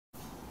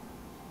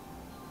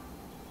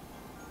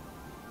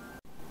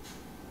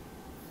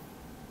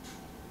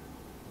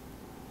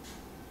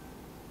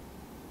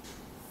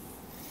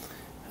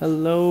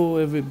Hello,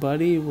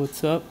 everybody.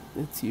 What's up?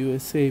 It's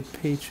USA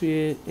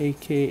Patriot,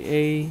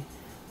 aka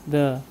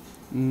the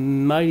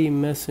mighty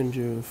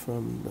messenger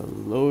from the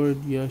Lord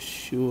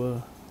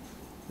Yeshua,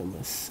 the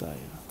Messiah.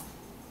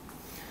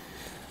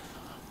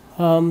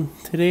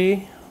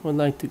 Today, I would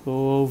like to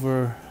go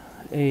over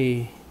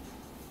a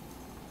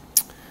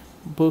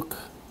book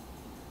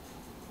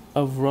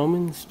of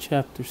Romans,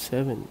 chapter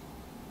 7.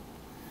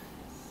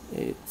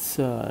 It's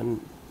no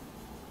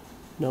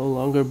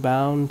longer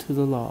bound to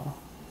the law.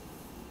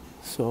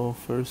 So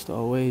first,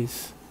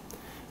 always,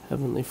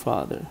 Heavenly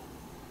Father,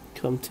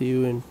 come to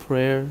you in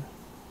prayer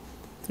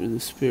through the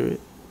Spirit.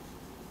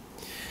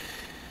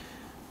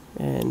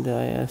 And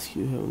I ask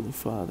you, Heavenly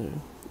Father,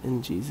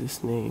 in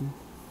Jesus' name,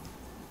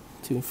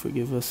 to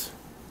forgive us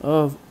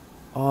of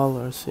all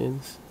our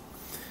sins,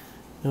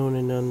 known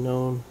and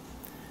unknown.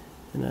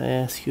 And I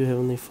ask you,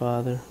 Heavenly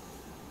Father,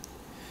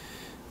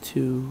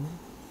 to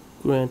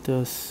grant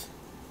us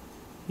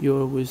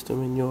your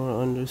wisdom and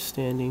your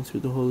understanding through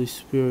the Holy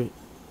Spirit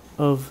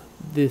of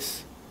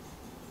this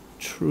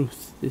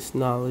truth, this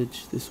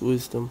knowledge, this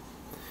wisdom,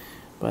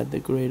 by the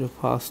great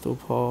Apostle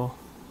Paul,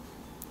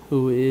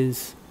 who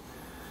is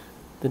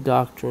the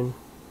doctrine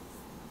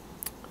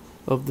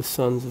of the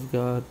sons of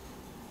God.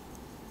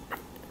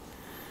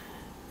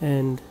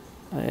 And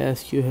I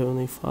ask you,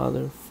 Heavenly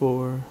Father,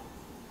 for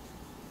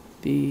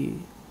the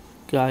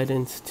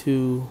guidance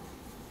to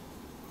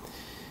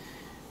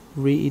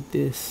read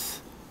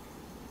this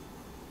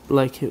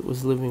like it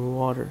was living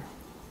water,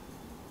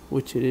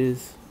 which it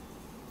is.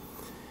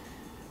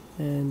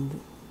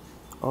 And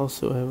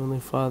also, Heavenly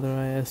Father,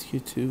 I ask you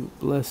to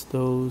bless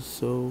those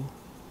so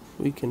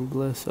we can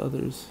bless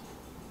others.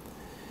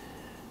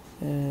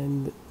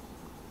 And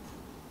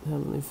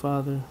Heavenly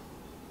Father,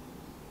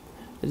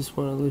 I just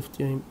want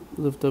to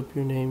lift up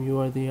your name. You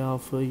are the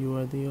Alpha, you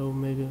are the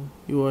Omega,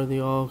 you are the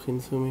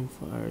all-consuming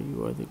fire,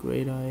 you are the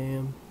great I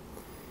am.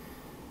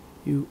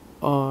 You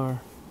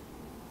are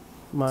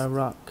my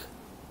rock.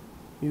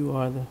 You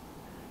are the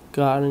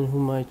God in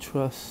whom I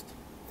trust.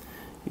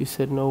 You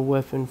said no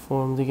weapon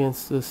formed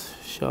against us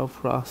shall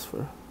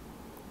prosper.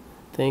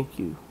 Thank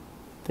you.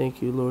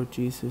 Thank you, Lord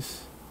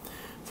Jesus.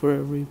 For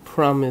every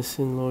promise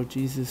in Lord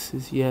Jesus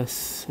is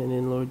yes, and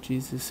in Lord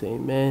Jesus,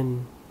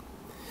 amen.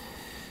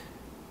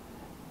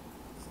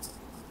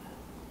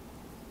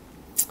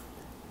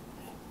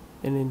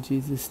 And in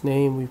Jesus'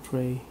 name we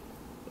pray,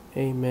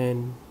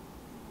 amen.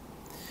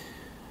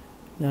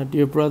 Now,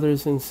 dear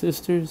brothers and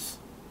sisters,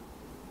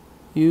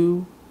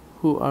 you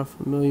who are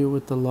familiar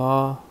with the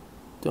law,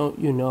 don't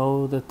you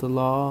know that the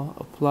law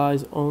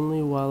applies only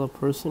while a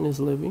person is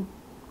living?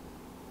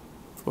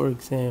 For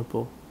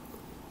example,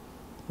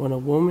 when a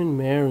woman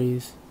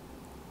marries,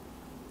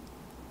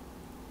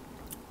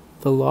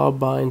 the law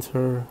binds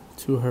her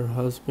to her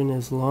husband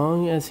as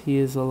long as he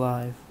is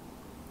alive.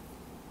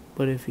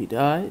 But if he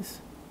dies,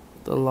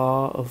 the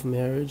law of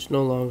marriage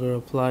no longer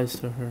applies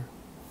to her.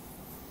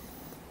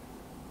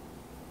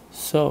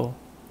 So,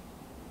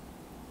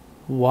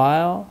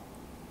 while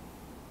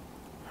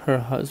her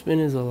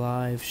husband is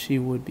alive, she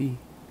would be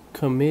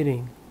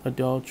committing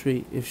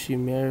adultery if she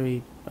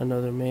married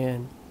another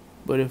man.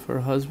 But if her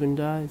husband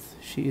dies,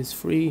 she is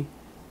free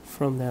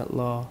from that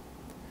law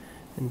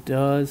and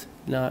does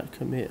not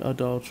commit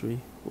adultery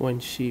when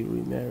she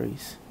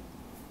remarries.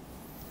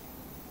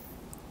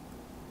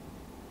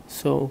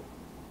 So,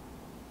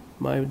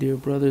 my dear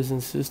brothers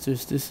and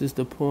sisters, this is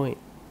the point.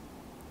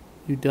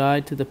 You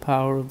died to the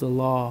power of the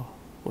law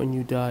when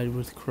you died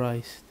with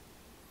Christ.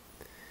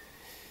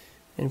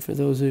 And for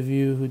those of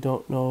you who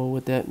don't know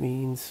what that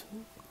means,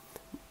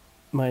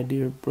 my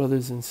dear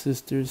brothers and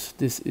sisters,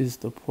 this is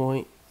the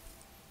point.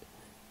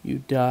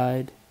 You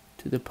died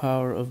to the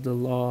power of the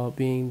law,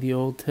 being the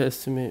Old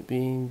Testament,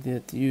 being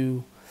that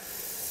you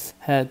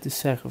had to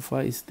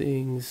sacrifice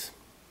things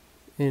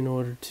in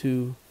order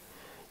to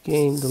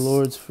gain the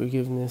Lord's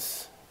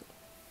forgiveness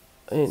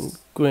and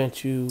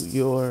grant you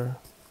your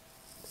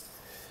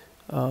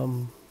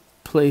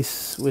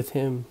place with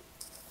Him,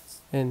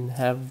 and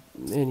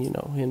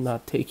Him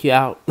not take you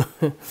out.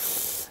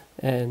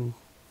 And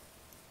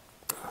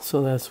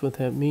so that's what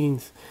that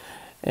means.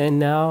 And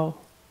now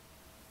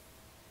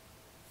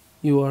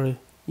you are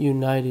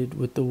united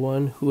with the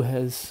one who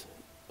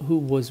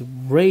was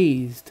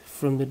raised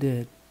from the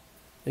dead.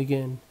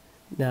 Again,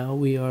 now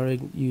we are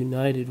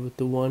united with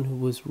the one who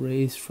was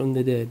raised from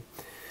the dead.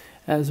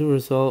 As a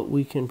result,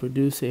 we can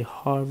produce a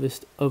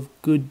harvest of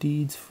good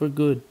deeds for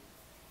good.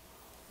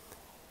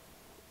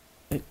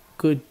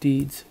 Good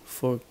deeds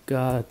for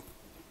God.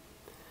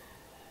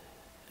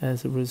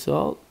 As a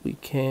result, we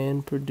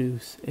can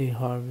produce a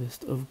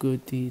harvest of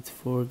good deeds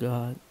for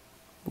God.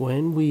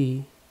 When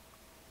we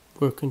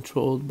were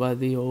controlled by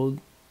the old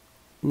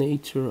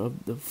nature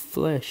of the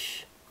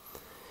flesh,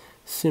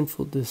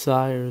 sinful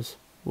desires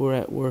were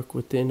at work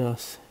within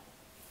us,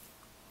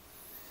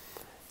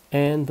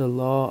 and the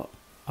law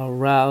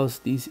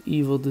aroused these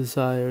evil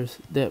desires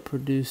that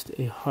produced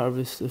a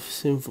harvest of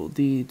sinful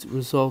deeds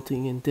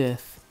resulting in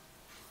death.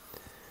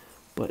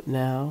 But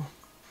now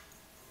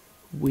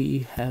we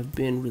have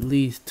been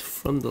released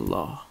from the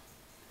law,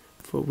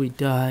 for we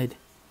died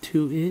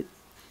to it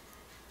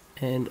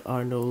and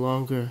are no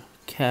longer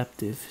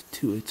captive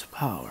to its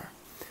power.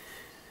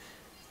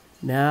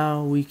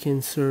 Now we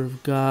can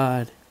serve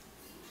God,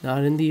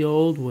 not in the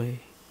old way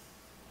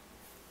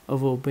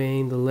of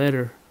obeying the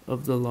letter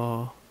of the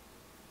law,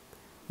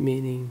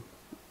 meaning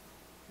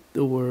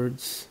the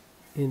words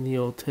in the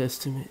Old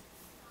Testament,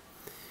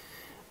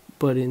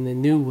 but in the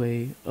new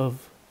way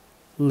of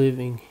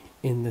living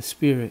in the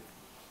Spirit.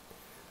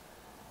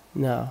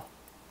 Now,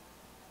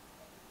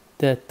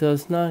 that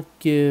does not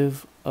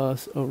give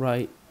us a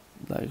right,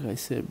 like I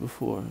said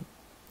before,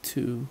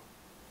 to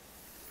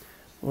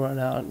run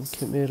out and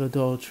commit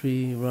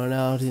adultery, run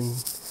out and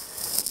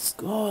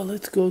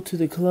let's go to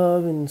the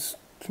club and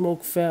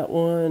smoke fat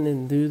one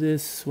and do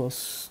this, well,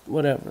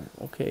 whatever,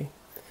 okay?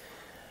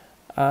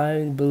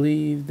 I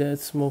believe that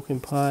smoking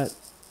pot,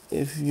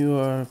 if you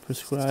are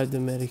prescribed a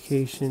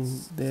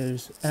medication,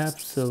 there's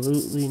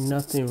absolutely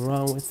nothing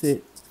wrong with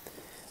it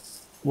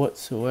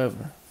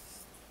whatsoever,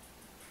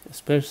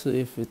 especially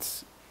if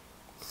it's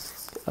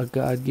a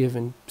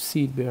God-given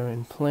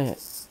seed-bearing plant.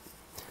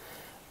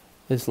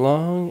 As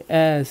long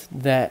as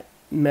that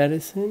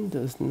medicine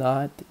does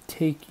not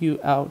take you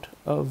out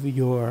of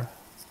your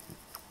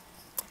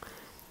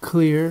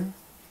clear,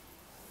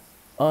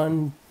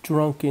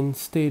 undrunken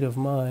state of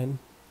mind,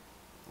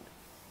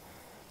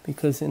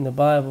 because in the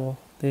Bible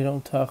they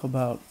don't talk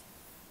about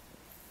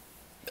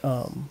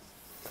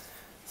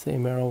say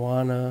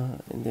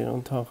marijuana, and they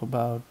don't talk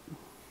about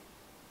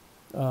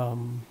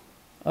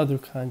other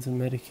kinds of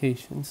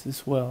medications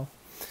as well.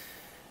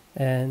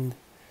 And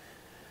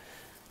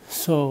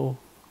so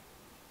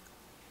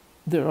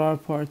there are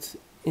parts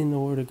in the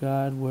Word of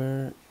God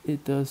where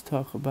it does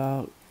talk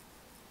about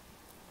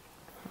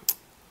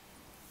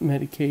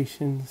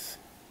medications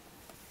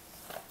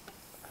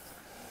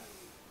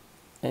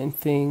and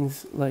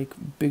things like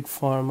big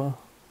pharma.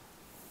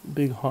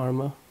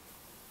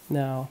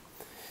 Now,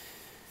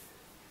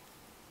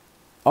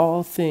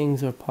 all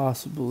things are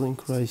possible in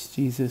Christ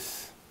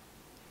Jesus.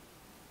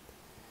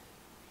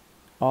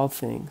 All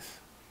things.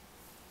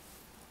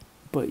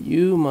 But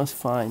you must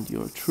find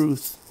your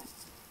truth.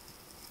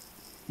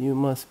 You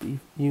must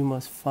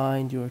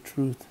find your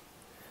truth.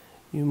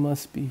 You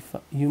must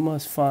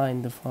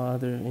find the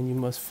Father, and you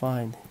must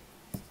find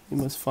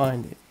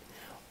it.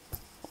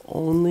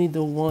 Only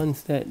the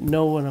ones that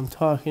know what I'm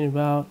talking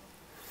about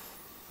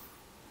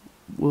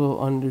will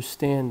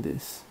understand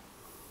this.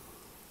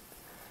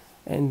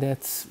 And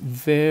that's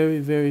very,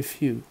 very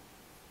few.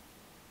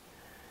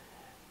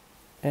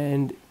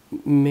 And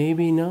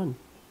maybe none.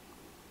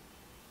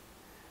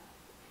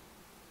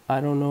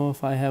 I don't know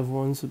if I have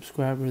one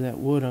subscriber that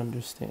would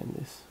understand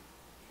this.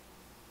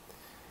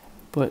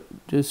 But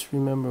just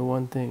remember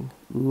one thing.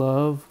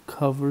 Love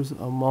covers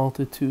a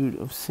multitude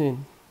of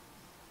sin.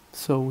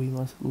 So we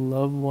must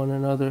love one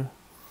another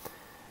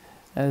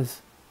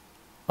as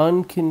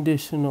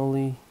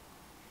unconditionally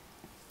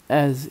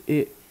as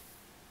it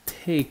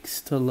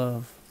takes to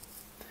love.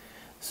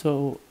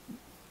 So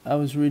I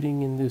was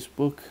reading in this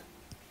book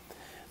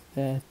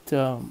that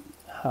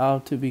how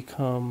to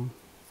become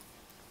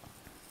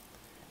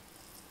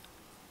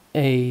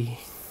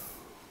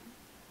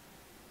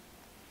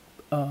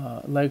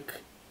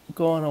like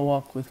go on a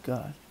walk with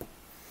God.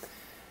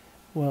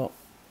 Well,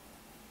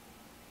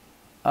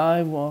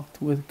 I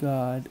walked with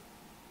God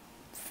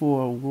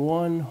for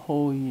 1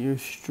 whole year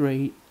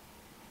straight,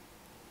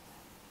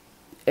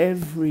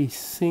 every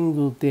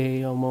single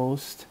day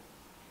almost,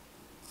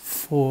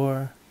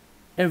 for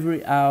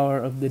every hour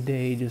of the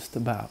day just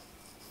about.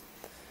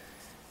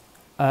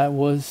 I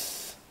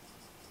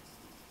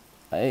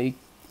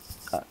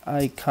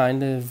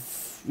kind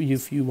of,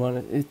 if you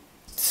want to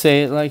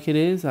say it like it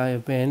is, I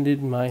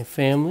abandoned my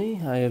family.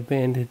 I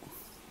abandoned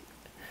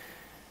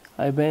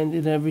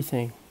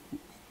everything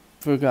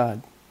for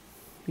God,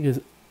 because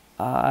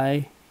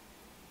I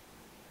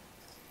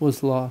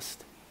was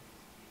lost,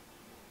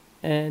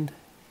 and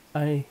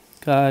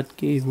God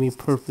gave me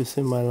purpose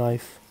in my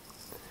life.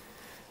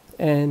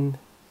 And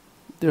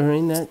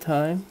during that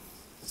time,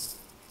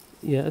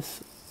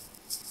 yes,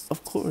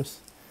 of course,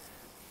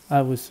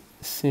 I was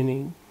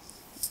sinning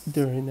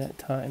during that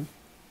time.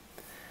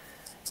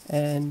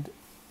 And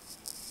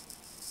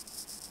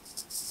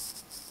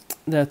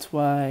that's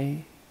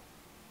why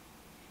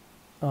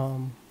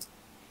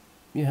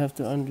you have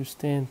to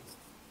understand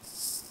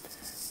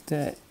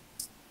that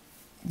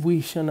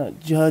we shall not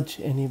judge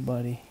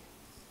anybody,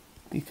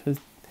 because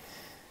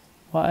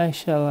why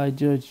shall I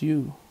judge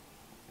you?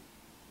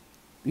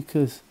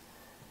 Because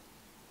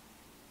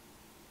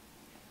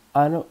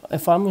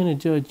if I'm going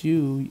to judge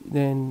you,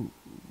 then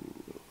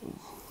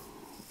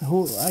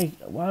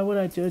why would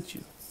I judge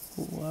you?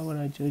 Why would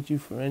I judge you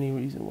for any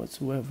reason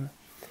whatsoever?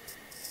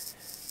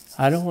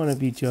 I don't want to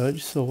be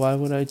judged, so why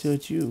would I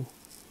judge you?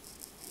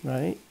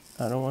 Right?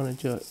 I don't want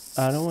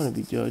to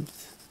be judged,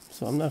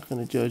 so I'm not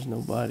going to judge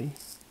nobody.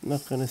 I'm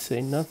not going to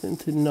say nothing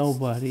to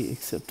nobody,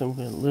 except I'm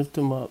going to lift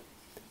them up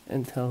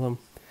and tell them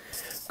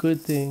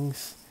good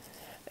things.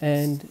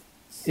 And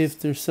if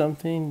there's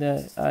something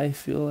that I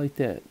feel like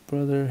that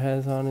brother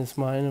has on his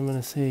mind, I'm going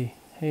to say,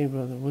 hey,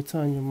 brother, what's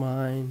on your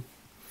mind?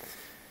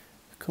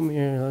 Come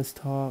here, let's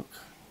talk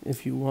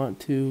if you want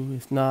to.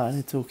 If not,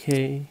 it's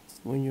okay.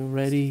 When you're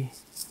ready,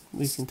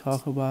 we can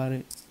talk about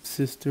it,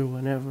 sister,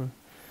 whenever.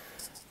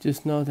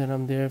 Just know that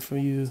I'm there for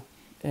you.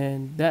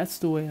 And that's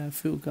the way I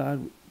feel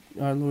God,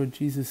 our Lord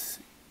Jesus,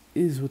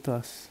 is with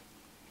us.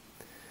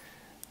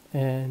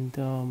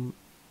 And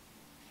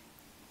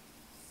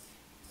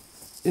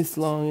as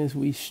long as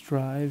we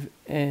strive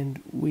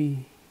and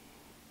we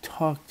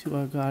talk to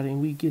our God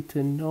and we get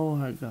to know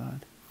our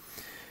God,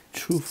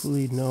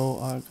 truthfully know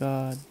our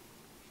God,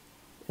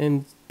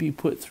 and be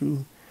put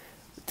through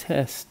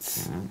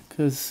tests,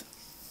 because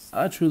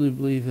I truly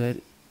believe that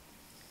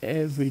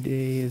every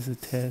day is a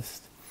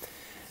test.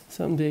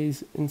 Some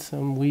days and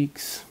some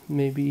weeks,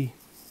 maybe,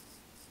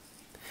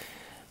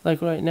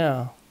 like right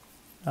now,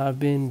 I've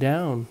been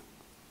down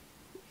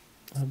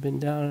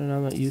and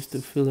I'm not used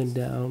to feeling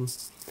down.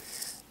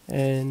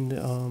 And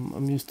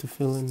I'm used to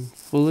feeling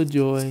full of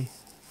joy,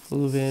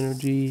 full of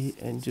energy,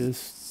 and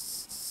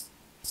just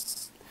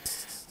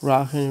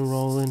rocking and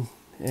rolling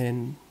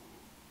and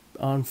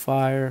on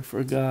fire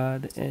for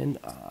God. And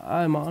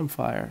I'm on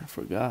fire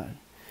for God.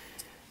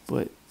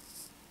 But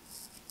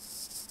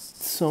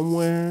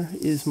somewhere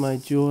is my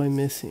joy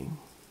missing.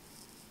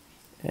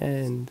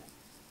 And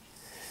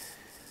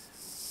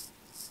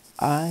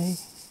I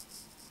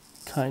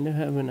kind of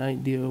have an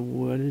idea of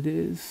what it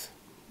is,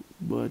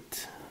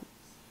 but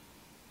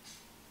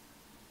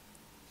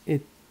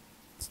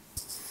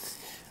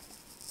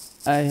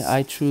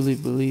I truly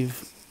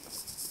believe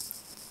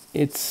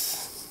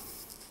it's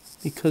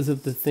because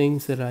of the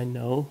things that I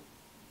know,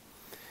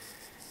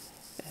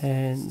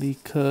 and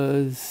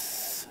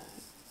because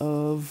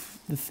of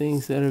the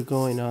things that are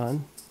going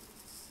on,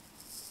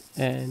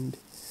 and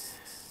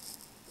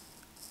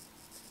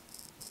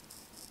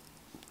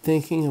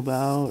thinking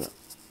about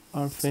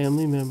our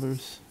family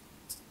members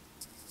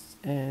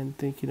and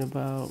thinking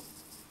about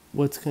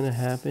what's going to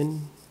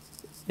happen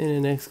in the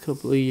next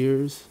couple of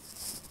years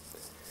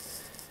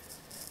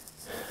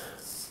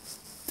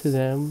to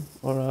them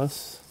or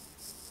us,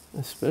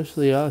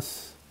 especially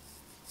us.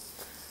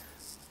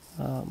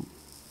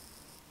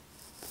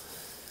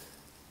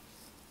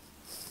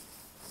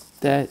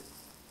 That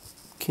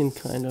can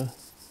kind of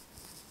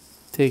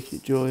take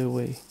your joy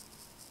away.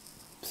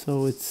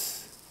 So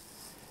it's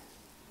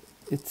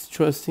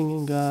trusting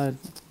in God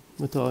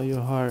with all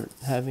your heart,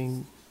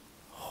 having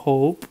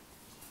hope,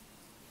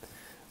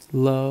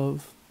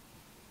 love,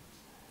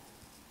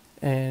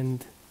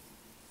 and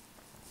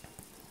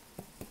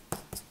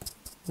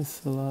what's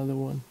the other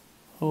one?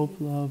 Hope,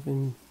 love,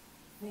 and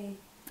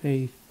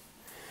faith.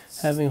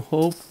 Having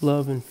hope,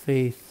 love, and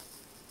faith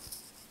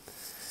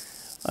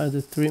are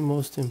the three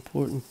most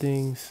important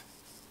things.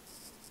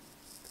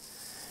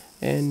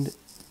 And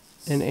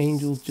an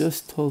angel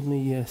just told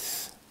me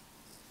yes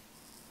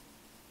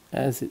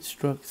as it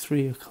struck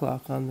 3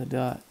 o'clock on the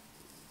dot.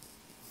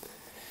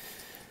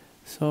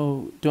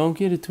 So don't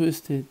get it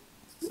twisted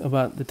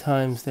about the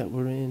times that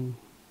we're in.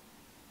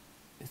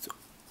 It's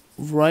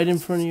right in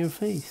front of your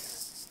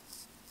face,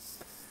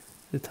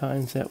 the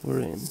times that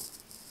we're in.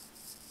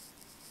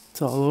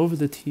 It's all over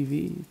the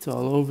TV. It's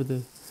all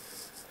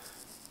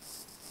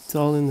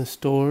in the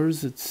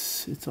stores.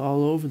 It's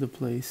all over the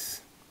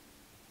place.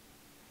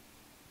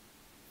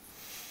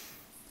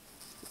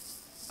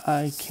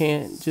 I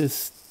can't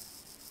just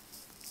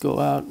go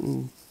out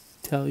and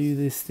tell you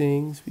these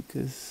things,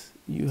 because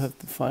you have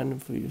to find them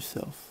for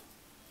yourself.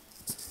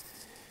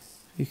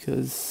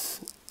 Because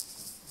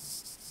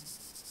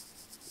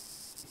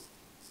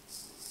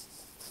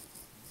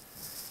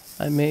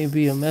I may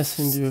be a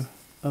messenger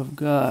of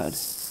God,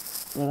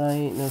 but I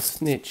ain't no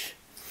snitch.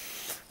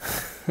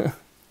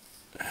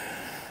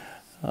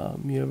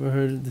 You ever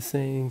heard of the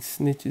saying,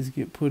 snitches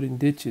get put in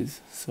ditches?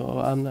 So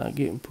I'm not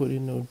getting put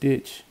in no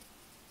ditch,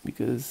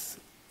 because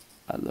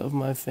I love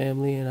my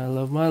family and I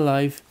love my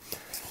life.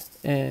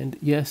 And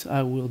yes,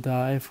 I will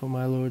die for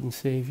my Lord and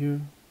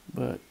Savior,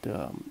 but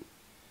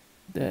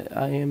that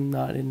I am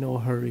not in no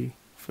hurry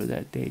for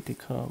that day to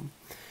come.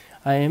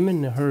 I am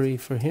in a hurry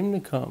for Him to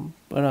come,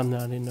 but I'm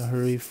not in a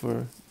hurry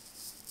for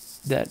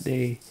that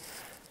day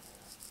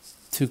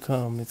to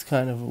come. It's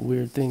kind of a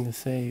weird thing to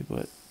say,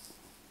 but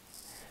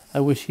I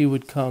wish He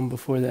would come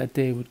before that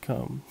day would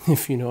come,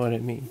 if you know what I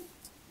mean.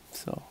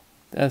 So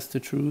that's the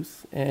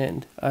truth,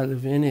 and I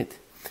live in it.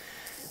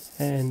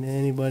 And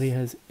anybody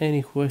has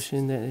any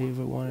question that they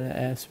ever want to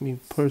ask me,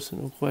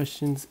 personal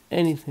questions,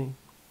 anything,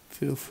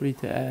 feel free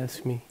to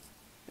ask me,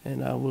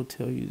 and I will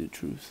tell you the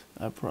truth,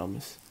 I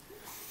promise.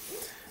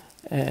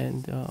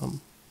 And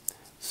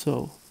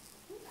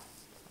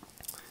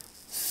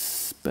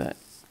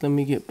let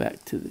me get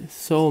back to this.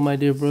 So, my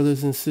dear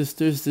brothers and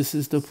sisters, this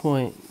is the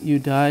point. You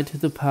died to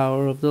the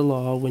power of the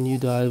law when you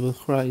died with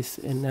Christ,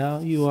 and now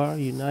you are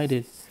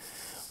united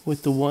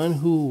with the one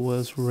who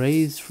was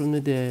raised from the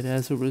dead.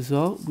 As a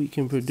result, we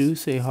can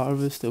produce a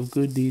harvest of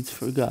good deeds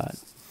for God.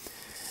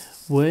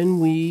 When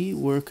we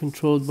were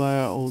controlled by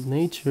our old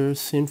nature,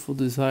 sinful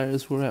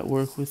desires were at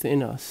work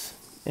within us,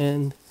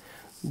 and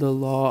the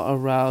law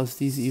aroused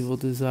these evil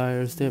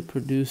desires that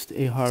produced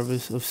a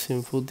harvest of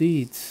sinful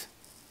deeds,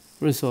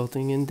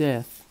 resulting in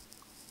death.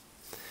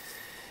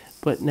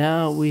 But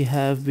now we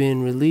have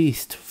been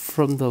released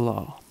from the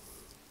law,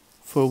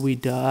 for we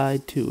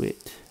died to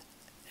it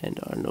and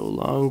are no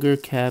longer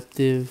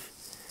captive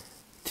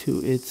to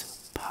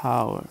its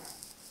power.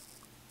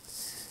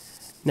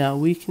 Now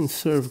we can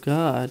serve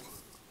God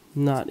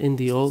not in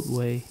the old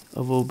way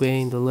of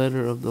obeying the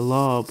letter of the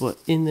law, but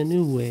in the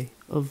new way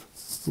of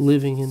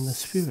living in the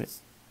Spirit.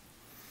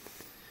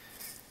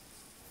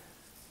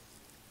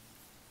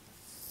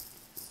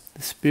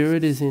 The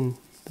Spirit is in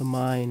the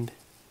mind.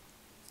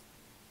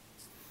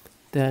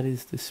 That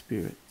is the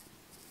Spirit.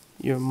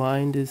 Your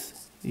mind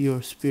is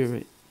your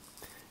spirit.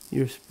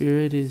 Your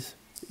spirit is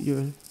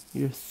your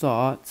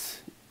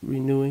thoughts.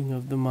 Renewing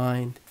of the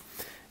mind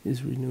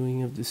is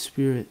renewing of the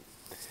spirit.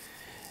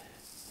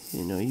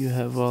 You know, you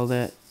have all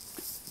that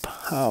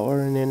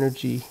power and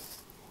energy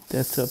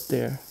that's up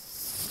there.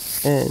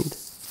 And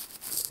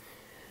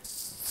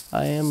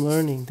I am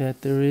learning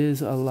that there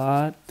is a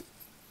lot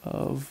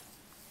of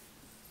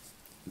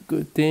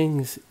good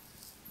things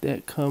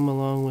that come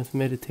along with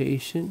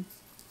meditation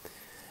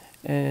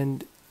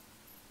and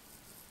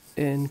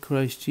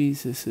Christ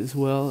Jesus, as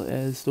well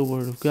as the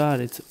Word of God.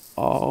 It's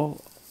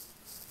all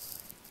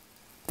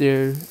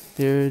there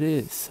it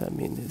is. I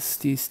mean, it's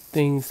these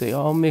things, they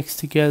all mix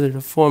together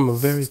to form a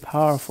very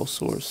powerful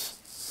source.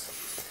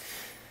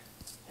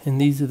 And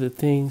these are the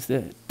things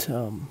that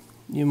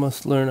you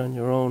must learn on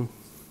your own.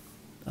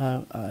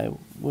 I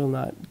will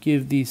not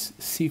give these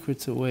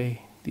secrets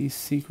away. These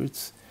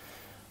secrets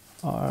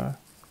are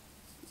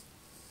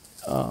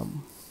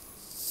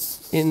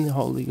in the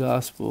Holy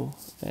Gospel,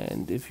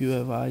 and if you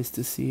have eyes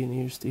to see and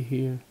ears to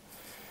hear,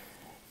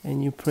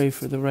 and you pray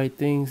for the right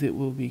things, it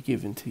will be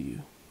given to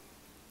you.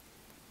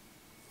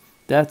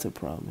 That's a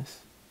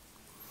promise.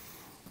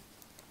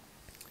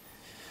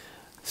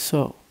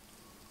 So,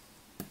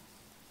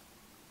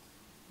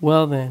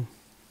 well then,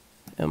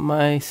 am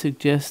I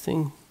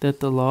suggesting that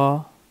the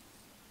law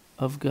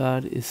of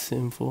God is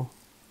sinful?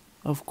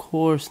 Of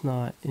course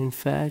not. In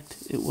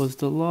fact, it was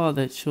the law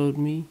that showed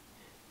me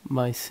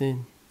my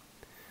sin.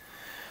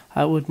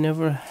 I would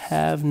never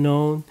have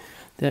known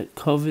that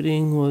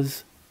coveting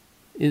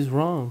is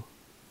wrong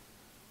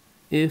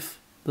if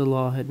the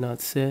law had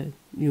not said,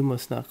 you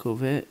must not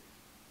covet.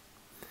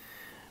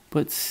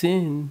 But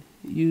sin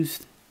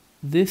used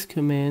this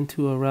command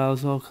to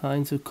arouse all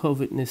kinds of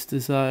covetous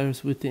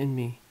desires within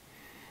me.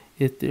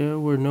 If there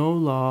were no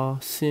law,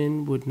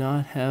 sin would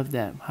not have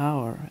that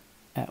power.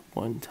 At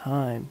one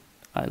time,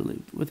 I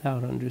lived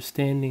without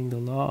understanding the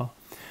law.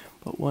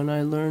 But when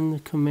I learned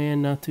the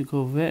command not to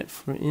covet,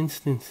 for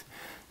instance,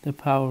 the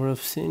power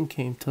of sin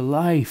came to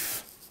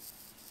life.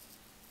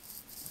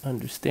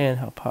 Understand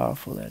how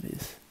powerful that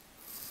is.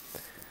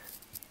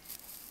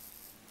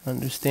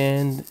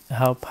 Understand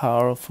how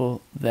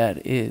powerful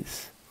that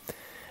is.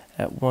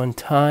 At one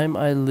time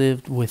I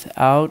lived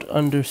without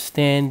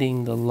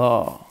understanding the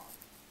law.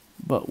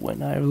 But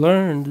when I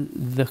learned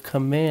the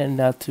command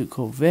not to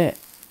covet,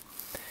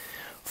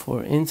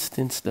 for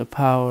instance, the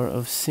power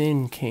of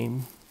sin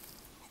came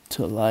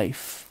to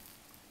life.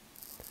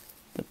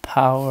 The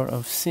power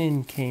of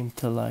sin came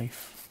to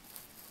life.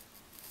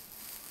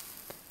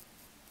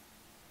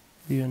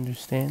 Do you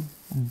understand?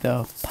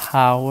 The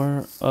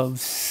power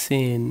of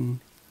sin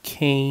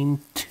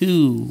came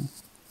to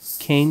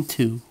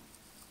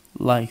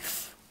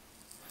life.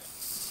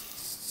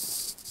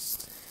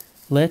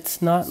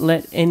 Let's not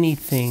let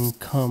anything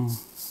come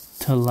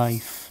to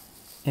life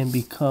and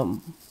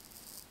become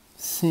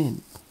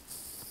sin.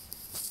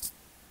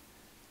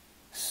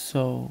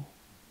 So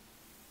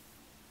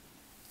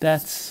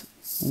that's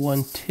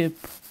one tip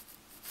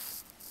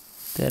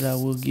that I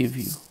will give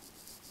you.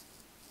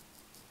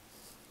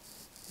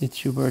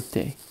 It's your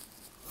birthday.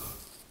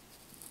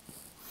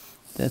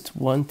 That's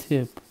one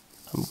tip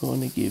I'm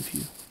going to give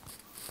you.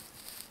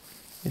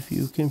 If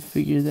you can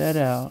figure that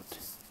out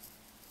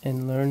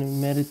and learn and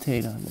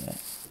meditate on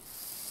that,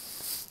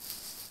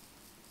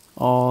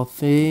 all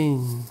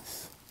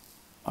things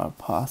are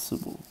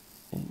possible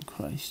in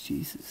Christ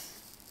Jesus.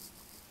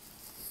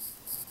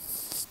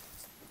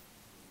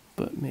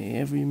 But may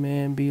every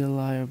man be a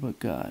liar but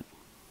God.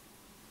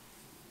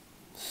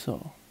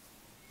 So,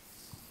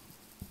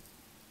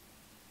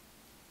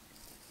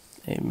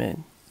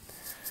 amen.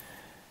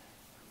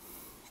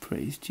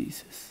 Praise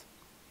Jesus.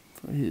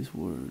 For his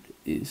word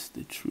is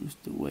the truth,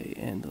 the way,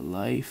 and the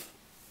life.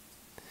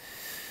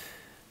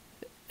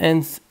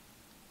 And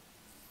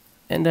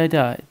I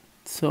died.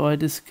 So I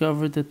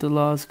discovered that the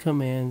law's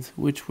commands,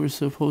 which were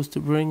supposed to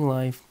bring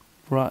life,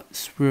 brought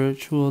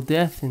spiritual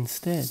death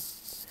instead.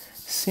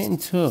 Sin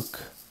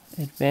took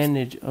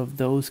advantage of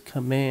those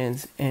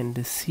commands and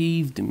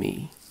deceived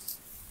me.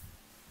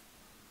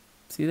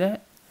 See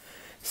that?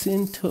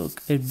 Sin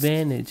took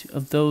advantage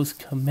of those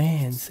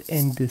commands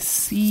and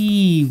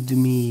deceived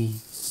me.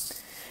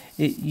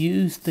 It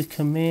used the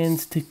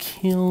commands to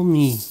kill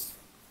me.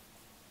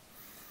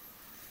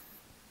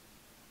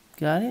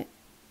 Got it?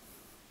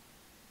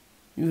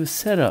 You were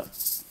set up.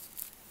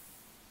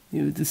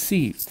 You were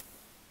deceived.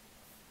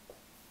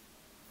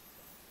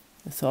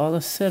 It's all a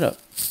setup.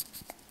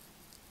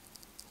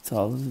 It's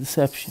all a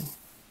deception.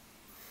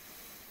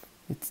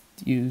 It's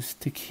used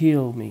to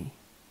kill me.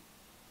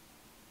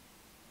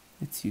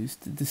 It's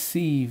used to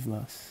deceive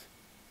us.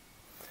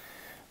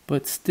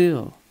 But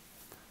still,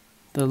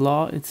 the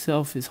law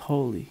itself is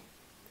holy,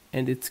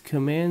 and its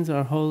commands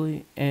are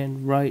holy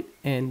and right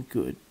and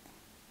good.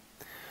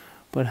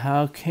 But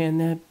how can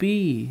that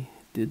be?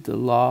 Did the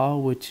law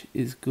which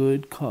is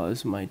good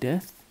cause my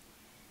death?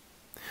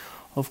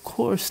 Of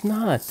course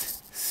not.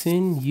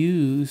 Sin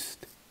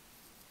used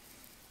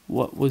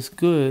what was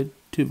good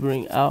to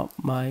bring out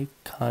my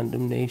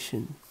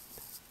condemnation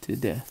to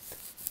death.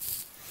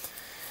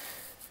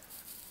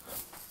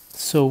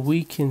 So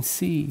we can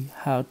see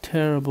how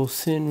terrible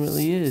sin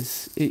really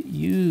is. It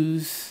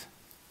uses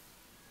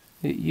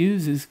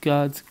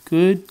God's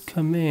good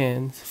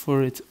commands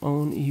for its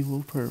own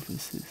evil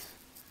purposes.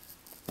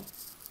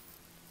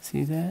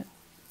 See that?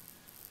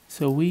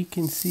 So we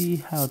can see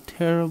how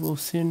terrible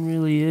sin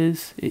really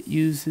is. It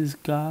uses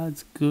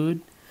God's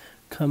good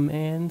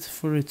commands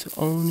for its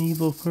own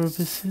evil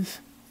purposes.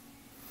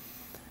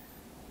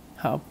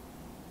 How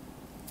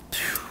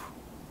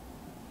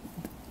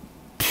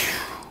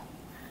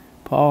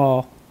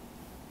Paul,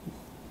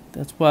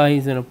 that's why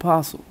he's an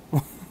apostle.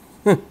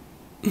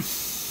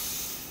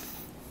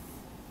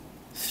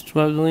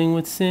 Struggling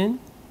with sin?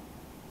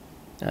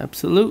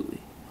 Absolutely,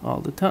 all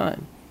the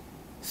time.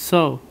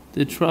 So,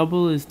 the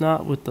trouble is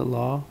not with the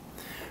law,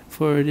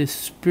 for it is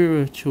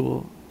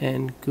spiritual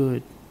and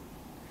good.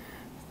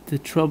 The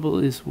trouble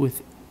is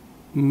with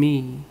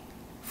me,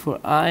 for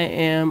I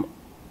am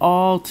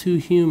all too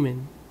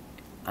human.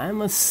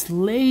 I'm a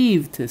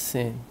slave to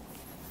sin.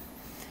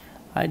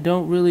 I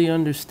don't really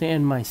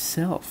understand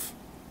myself.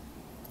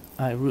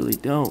 I really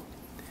don't.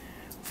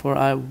 For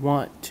I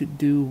want to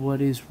do what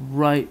is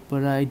right,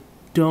 but I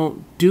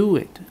don't do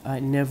it.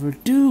 I never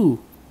do.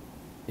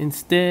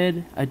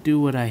 Instead, I do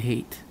what I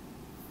hate,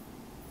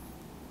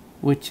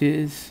 which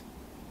is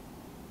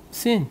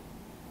sin.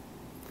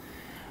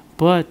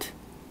 But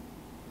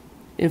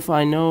if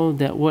I know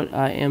that what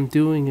I am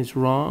doing is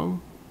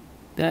wrong,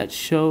 that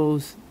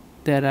shows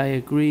that I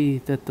agree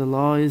that the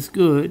law is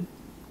good.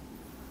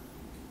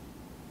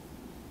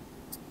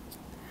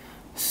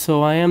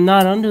 So I am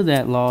not under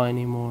that law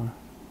anymore.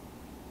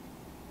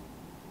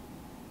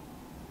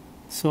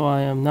 So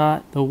I am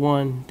not the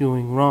one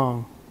doing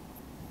wrong.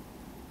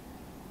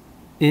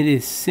 It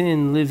is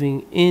sin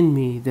living in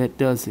me that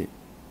does it.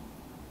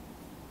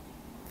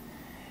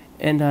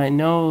 And I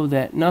know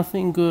that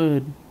nothing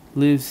good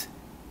lives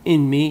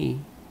in me,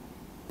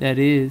 that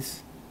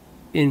is,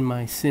 in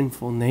my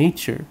sinful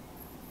nature.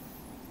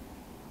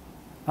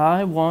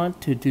 I want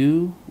to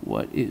do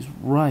what is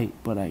right,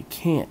 but I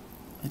can't.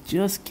 I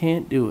just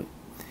can't do it.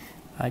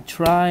 I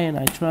try and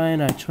I try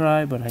and I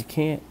try, but I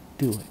can't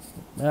do it.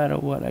 No matter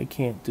what, I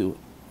can't do it.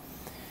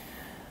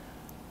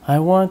 I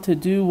want to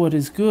do what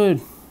is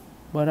good,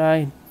 but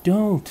I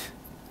don't.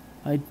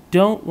 I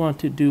don't want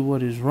to do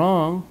what is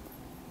wrong,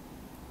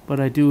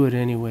 but I do it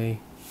anyway.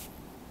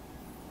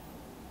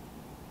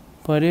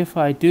 But if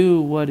I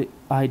do what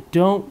I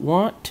don't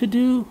want to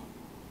do,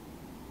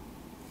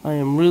 I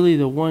am really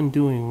the one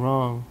doing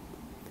wrong.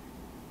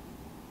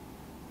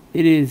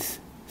 It is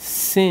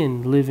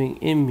sin living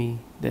in me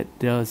that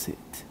does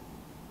it.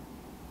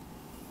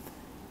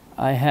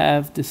 I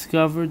have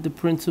discovered the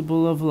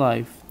principle of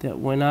life that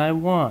when I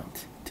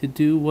want to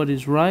do what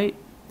is right,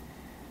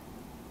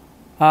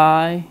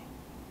 I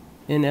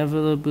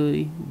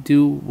inevitably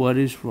do what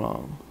is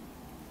wrong.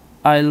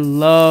 I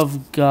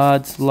love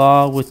God's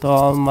law with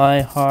all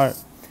my heart,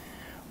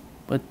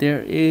 but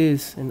there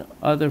is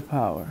another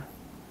power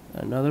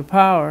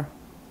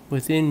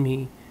within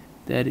me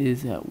that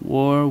is at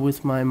war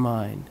with my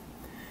mind.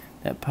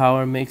 That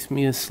power makes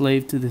me a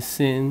slave to the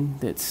sin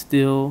that's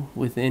still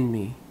within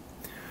me.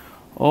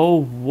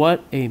 Oh,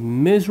 what a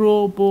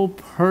miserable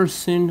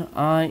person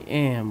I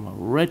am, a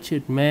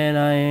wretched man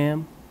I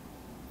am.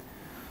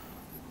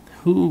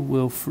 Who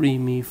will free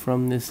me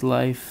from this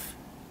life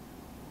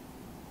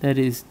that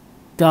is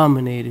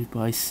dominated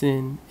by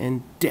sin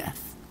and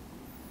death?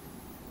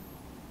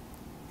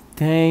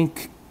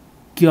 Thank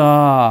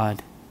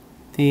God.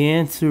 The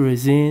answer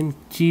is in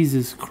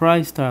Jesus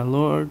Christ our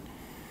Lord.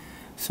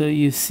 So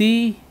you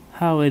see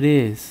how it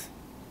is.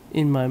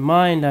 In my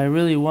mind, I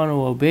really want to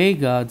obey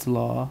God's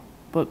law,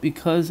 but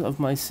because of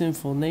my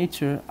sinful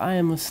nature, I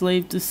am a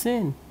slave to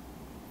sin.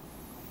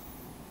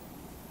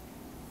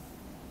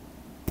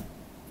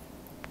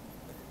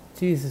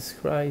 Jesus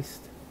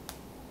Christ,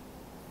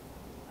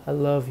 I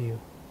love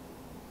you.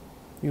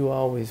 You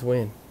always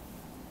win.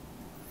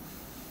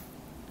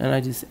 And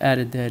I just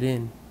added that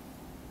in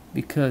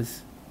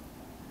because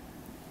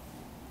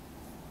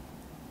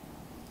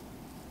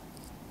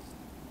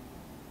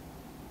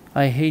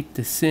I hate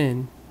the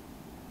sin,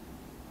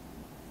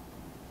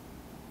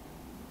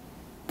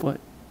 but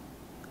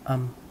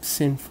I'm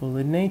sinful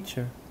in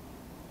nature.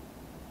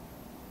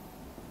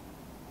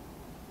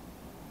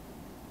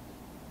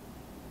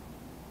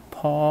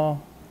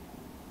 Paul,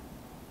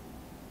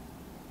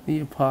 the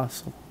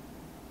apostle.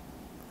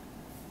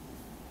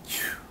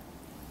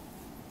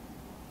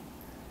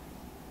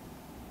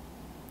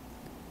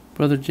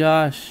 Brother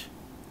Josh,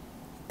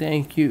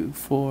 thank you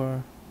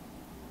for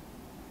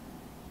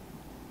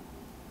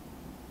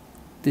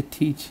the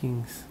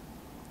teachings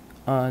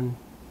on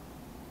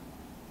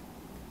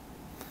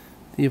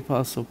the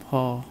Apostle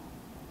Paul.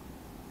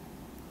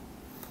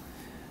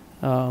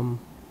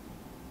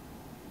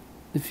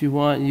 If you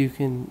want, you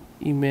can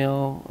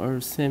email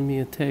or send me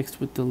a text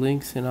with the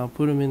links, and I'll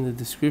put them in the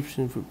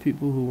description for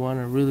people who want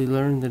to really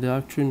learn the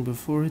doctrine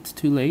before it's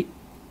too late.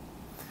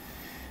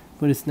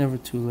 But it's never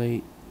too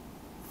late.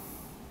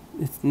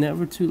 It's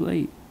never too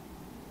late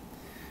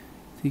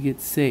to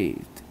get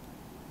saved.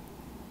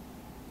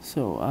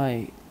 So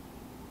I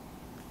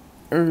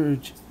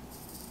urge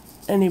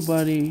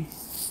anybody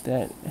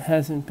that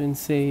hasn't been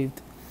saved,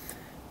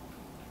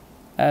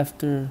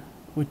 after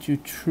what you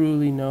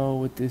truly know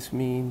what this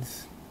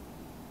means.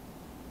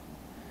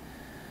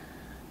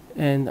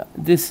 And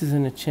this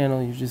isn't a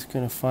channel you're just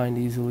going to find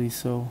easily,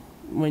 so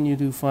when you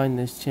do find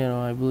this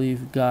channel, I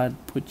believe God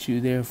put you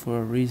there for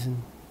a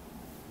reason.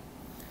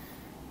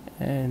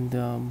 And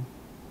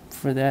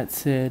for that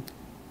said,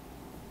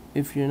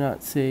 if you're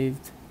not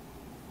saved,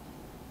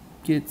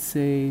 get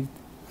saved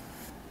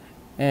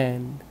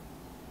and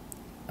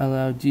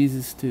allow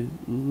Jesus to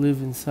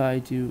live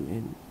inside you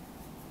and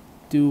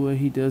do what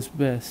he does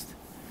best.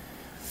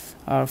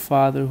 Our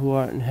Father who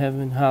art in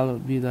heaven,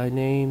 hallowed be thy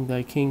name.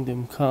 Thy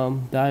kingdom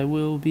come, thy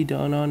will be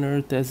done on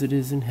earth as it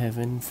is in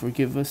heaven.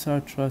 Forgive us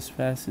our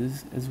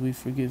trespasses as we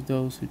forgive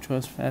those who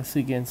trespass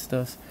against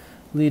us.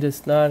 Lead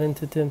us not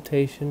into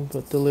temptation,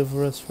 but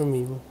deliver us from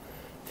evil.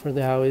 For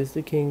thou is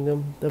the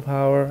kingdom, the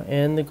power,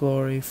 and the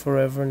glory,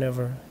 forever and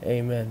ever.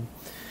 Amen.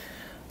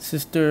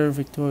 Sister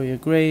Victoria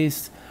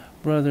Grace,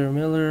 Brother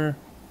Miller,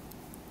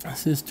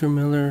 Sister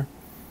Miller,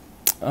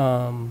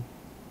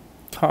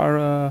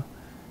 Tara,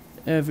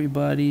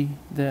 everybody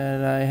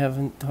that I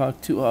haven't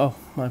talked to. Oh,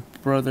 my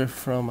brother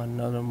from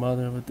another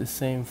mother with the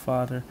same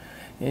father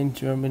in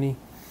Germany.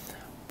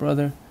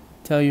 Brother,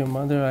 tell your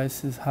mother I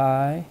says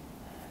hi.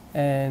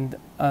 And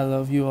I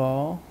love you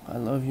all. I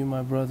love you,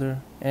 my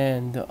brother.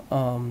 And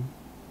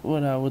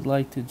what I would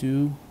like to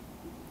do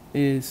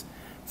is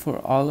for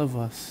all of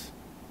us,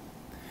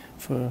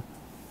 for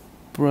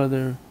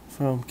brother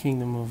from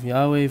Kingdom of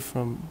Yahweh,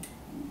 from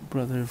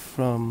brother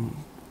from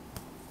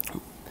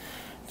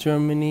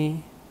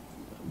Germany,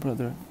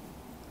 brother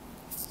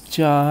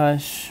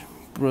Josh,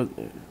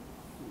 brother,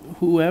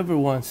 whoever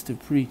wants to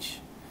preach.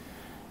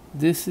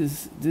 This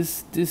is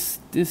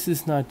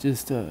not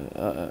just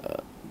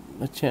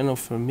a channel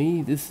for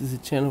me. This is a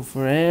channel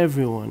for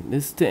everyone.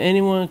 This to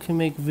anyone can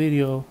make a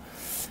video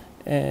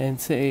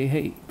and say,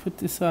 hey, put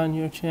this on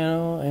your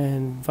channel,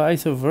 and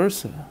vice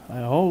versa. I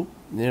hope,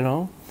 you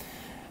know.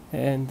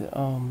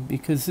 And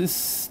because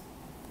this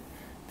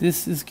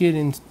is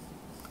getting,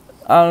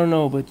 I don't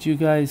know, but do you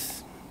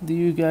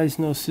guys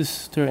know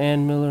Sister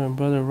Ann Miller and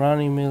Brother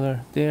Ronnie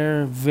Miller?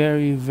 They're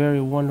very,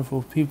 very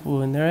wonderful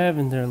people, and they're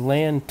having their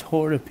land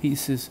torn to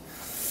pieces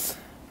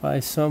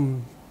by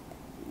some,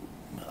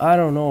 I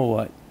don't know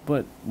what,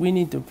 but we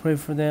need to pray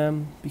for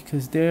them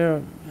because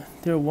they're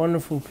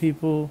wonderful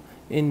people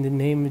in the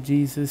name of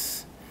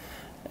Jesus.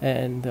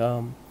 And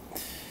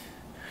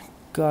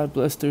God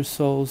bless their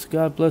souls.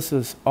 God bless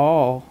us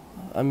all.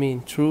 I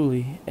mean,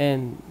 truly.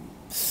 And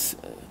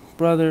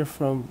brother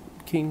from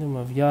Kingdom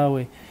of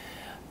Yahweh,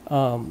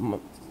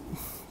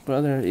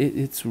 brother,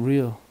 it's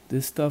real.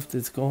 This stuff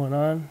that's going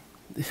on,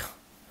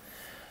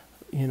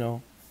 you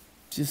know,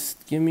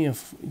 just give me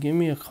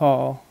a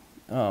call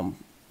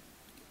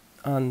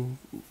on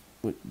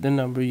the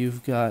number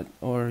you've got,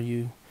 or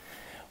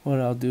what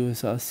I'll do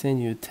is I'll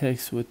send you a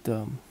text with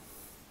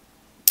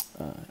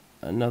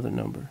another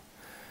number.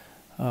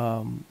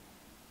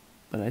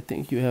 But I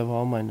think you have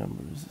all my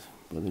numbers.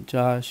 Brother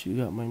Josh, you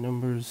got my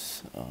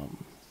numbers.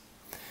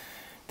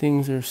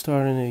 Things are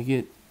starting to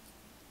get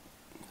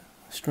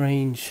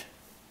strange,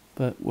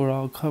 but we're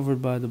all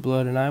covered by the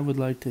blood, and I would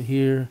like to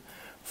hear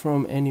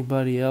from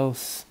anybody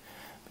else,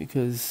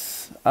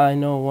 because I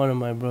know one of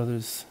my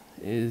brothers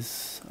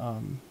is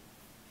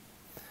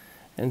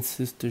and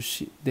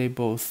sisters, they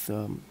both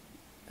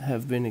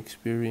have been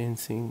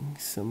experiencing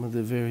some of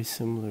the very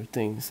similar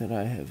things that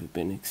I have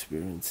been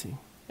experiencing.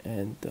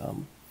 And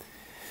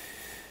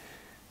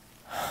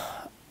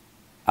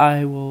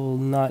I will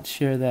not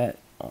share that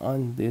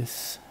on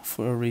this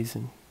for a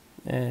reason.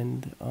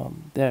 And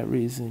that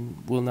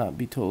reason will not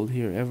be told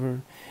here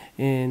ever.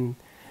 And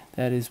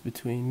that is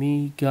between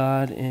me,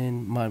 God,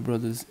 and my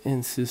brothers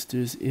and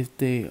sisters, if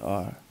they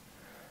are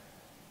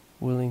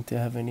willing to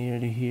have an ear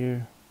to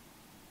hear.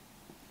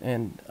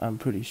 And I'm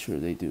pretty sure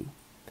they do.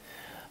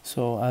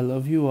 So I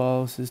love you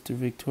all, Sister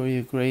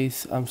Victoria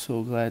Grace. I'm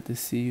so glad to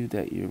see you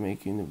that you're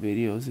making the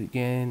videos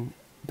again.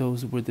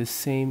 Those were the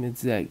same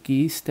exact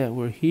geese that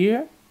were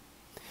here.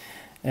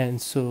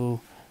 And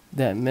so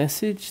that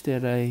message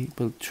that I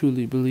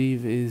truly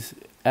believe is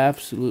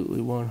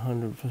absolutely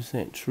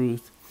 100%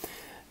 truth,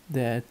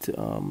 that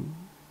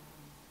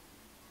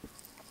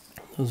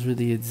those were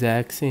the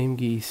exact same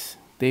geese.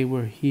 They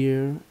were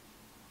here.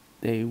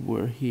 They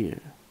were here.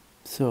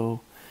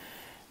 So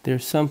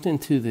there's something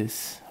to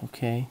this,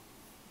 okay?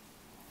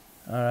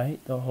 All right,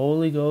 the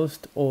Holy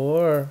Ghost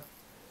or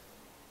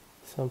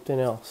something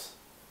else.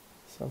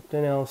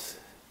 Something else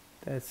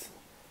that's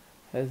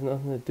has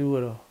nothing to do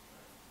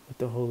with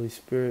the Holy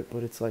Spirit,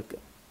 but it's like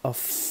a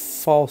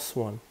false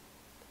one.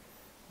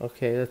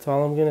 Okay, that's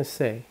all I'm gonna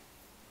say.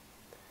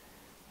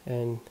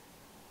 And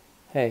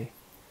hey,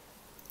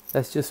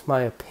 that's just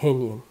my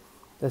opinion.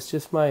 That's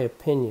just my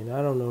opinion.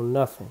 I don't know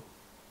nothing.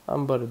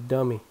 I'm but a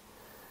dummy.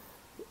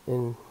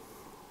 And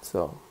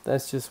so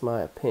that's just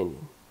my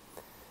opinion.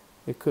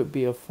 It could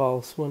be a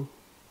false one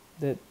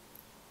that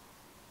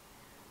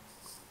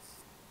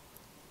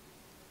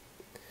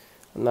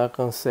I'm not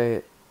gonna say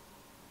it.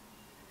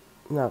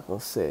 I'm not gonna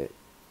say it.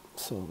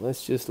 So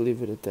let's just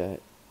leave it at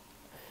that.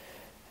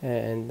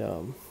 And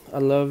I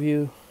love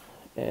you.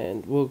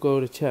 And we'll go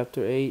to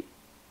chapter 8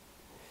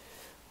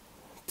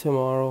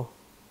 tomorrow.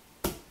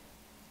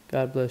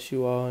 God bless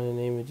you all in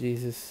the name of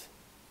Jesus.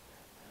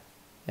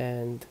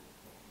 And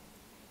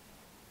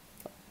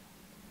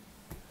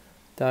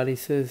Dottie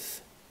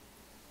says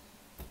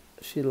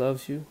she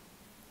loves you.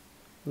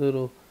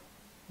 Little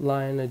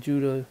Lion of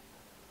Judah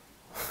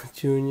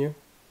Jr.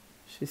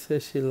 She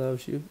says she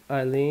loves you.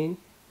 Eileen,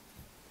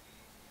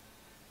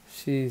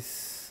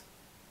 she's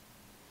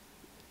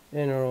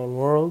in her own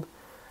world.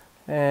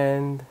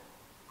 And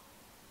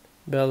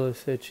Bella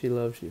said she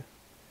loves you.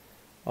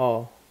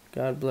 All.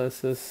 God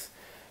bless us.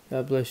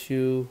 God bless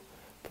you.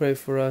 Pray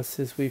for us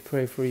as we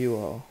pray for you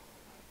all.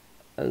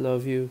 I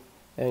love you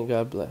and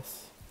God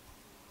bless.